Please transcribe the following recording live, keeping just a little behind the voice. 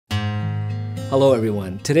Hello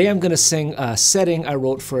everyone. Today I'm going to sing a setting I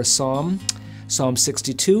wrote for a psalm, Psalm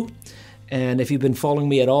 62. And if you've been following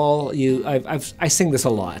me at all, I sing this a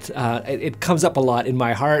lot. It comes up a lot in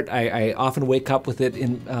my heart. I often wake up with it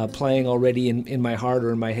playing already in my heart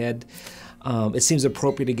or in my head. It seems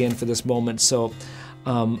appropriate again for this moment. So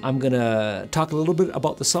I'm going to talk a little bit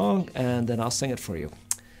about the song and then I'll sing it for you.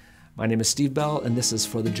 My name is Steve Bell and this is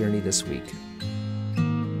For the Journey This Week.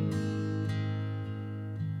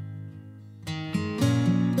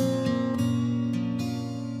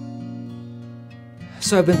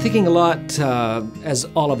 So I've been thinking a lot, as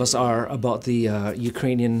all of us are, about the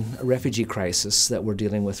Ukrainian refugee crisis that we're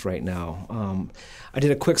dealing with right now. I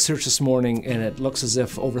did a quick search this morning and it looks as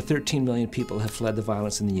if over 13 million people have fled the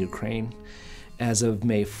violence in the Ukraine. As of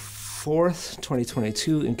May 4th,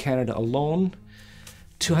 2022, in Canada alone,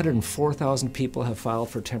 204,000 people have filed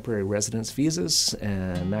for temporary residence visas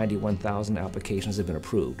and 91,000 applications have been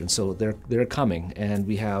approved. And so they're coming, and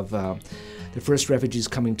we have the first refugees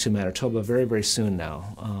coming to Manitoba very, very soon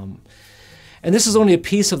now. And this is only a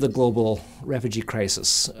piece of the global refugee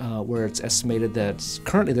crisis, where it's estimated that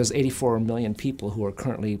currently there's 84 million people who are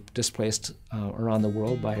currently displaced around the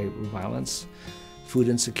world by violence, food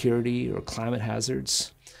insecurity, or climate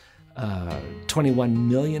hazards. 21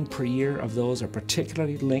 million per year of those are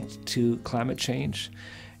particularly linked to climate change,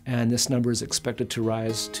 and this number is expected to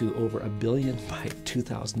rise to over 1 billion by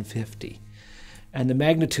 2050. And the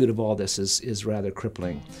magnitude of all this is rather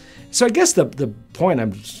crippling. So I guess the point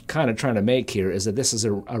I'm kind of trying to make here is that this is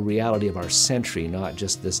a reality of our century, not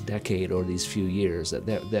just this decade or these few years, that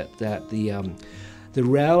the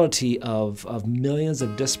reality of millions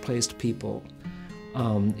of displaced people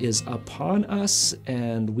is upon us,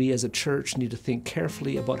 and we as a church need to think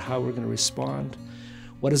carefully about how we're going to respond.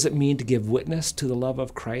 What does it mean to give witness to the love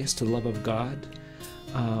of Christ, to the love of God,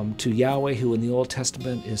 to Yahweh, who in the Old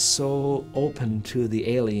Testament is so open to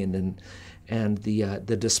the alien and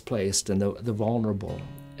the displaced and the vulnerable,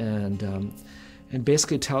 and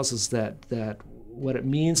basically tells us that what it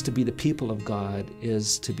means to be the people of God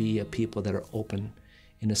is to be a people that are open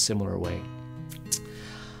in a similar way.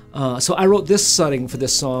 So I wrote this setting for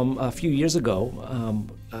this psalm a few years ago,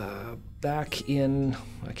 back in,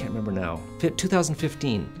 I can't remember now,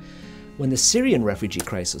 2015, when the Syrian refugee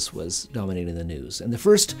crisis was dominating the news. And the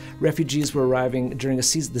first refugees were arriving during the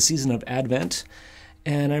season of Advent.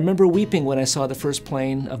 And I remember weeping when I saw the first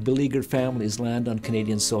plane of beleaguered families land on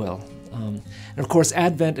Canadian soil. And of course,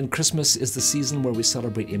 Advent and Christmas is the season where we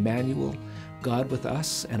celebrate Emmanuel, God with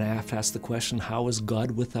us. And I have to ask the question, how is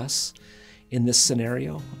God with us in this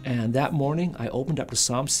scenario? And that morning I opened up to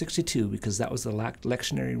Psalm 62 because that was the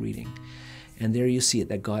lectionary reading. And there you see it,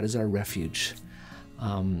 that God is our refuge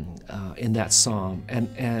in that psalm.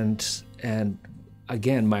 And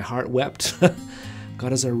again, my heart wept.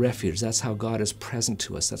 God is our refuge. That's how God is present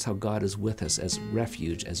to us. That's how God is with us, as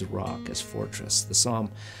refuge, as rock, as fortress. The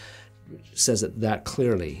psalm says it that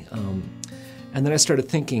clearly. And then I started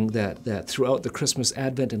thinking that throughout the Christmas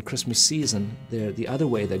Advent and Christmas season, the other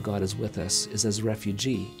way that God is with us is as a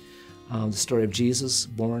refugee. The story of Jesus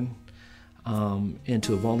born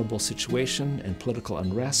into a vulnerable situation and political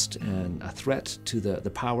unrest and a threat to the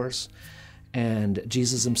powers. And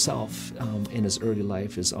Jesus himself, in his early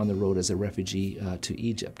life, is on the road as a refugee to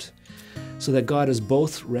Egypt. So that God is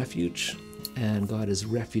both refuge and God is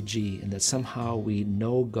refugee, and that somehow we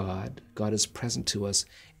know God is present to us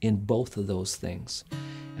in both of those things.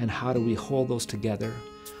 And how do we hold those together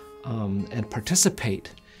and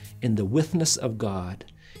participate in the witness of God,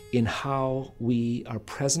 in how we are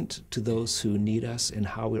present to those who need us and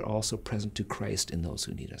how we're also present to Christ in those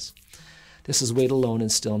who need us. This is Wait Alone in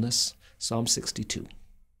Stillness, Psalm 62.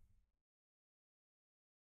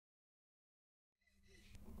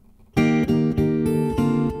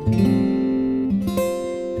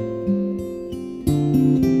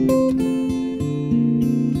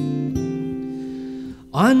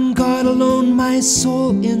 On God alone my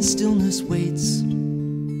soul in stillness waits,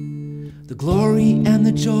 the glory and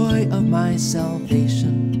the joy of my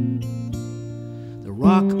salvation, the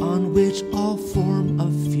rock on which all form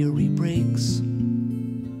of fury breaks,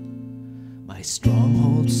 my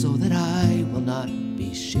stronghold so that I will not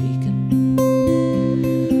be shaken.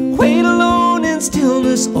 Wait alone in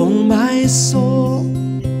stillness, O my soul.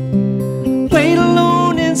 Wait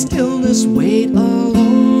alone in stillness, wait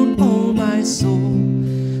alone, O my soul.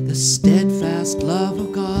 The steadfast love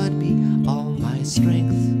of God be all my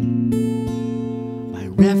strength, my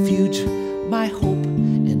refuge, my hope,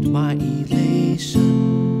 and my elation.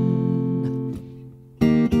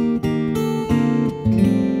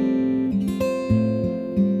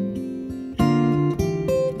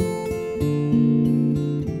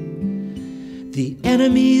 The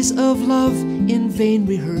enemies of love in vain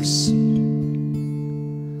rehearse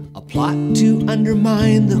a plot to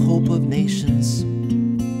undermine the hope of nations.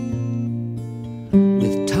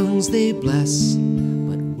 With tongues they bless,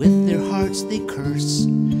 but with their hearts they curse,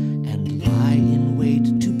 and lie in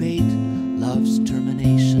wait to bait love's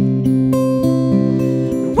termination.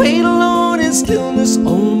 Wait alone in stillness,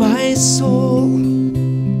 oh my soul.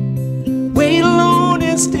 Wait alone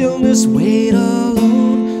in stillness, wait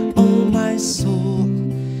alone, oh my soul.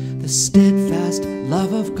 The steadfast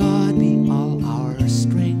love of God be all our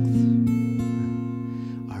strength,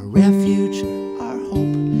 our refuge, our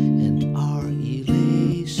hope, and our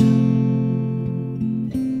elation.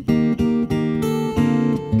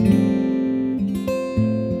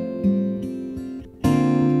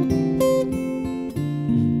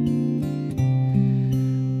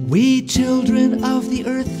 We children of the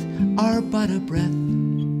earth are but a breath.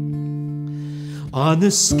 On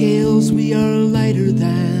the scales we are lighter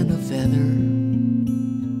than a feather.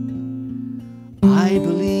 I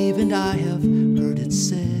believe and I have heard it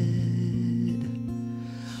said,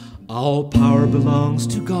 all power belongs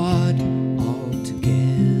to God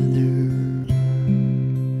altogether.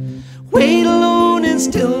 Wait alone in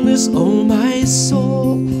stillness, oh my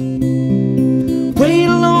soul.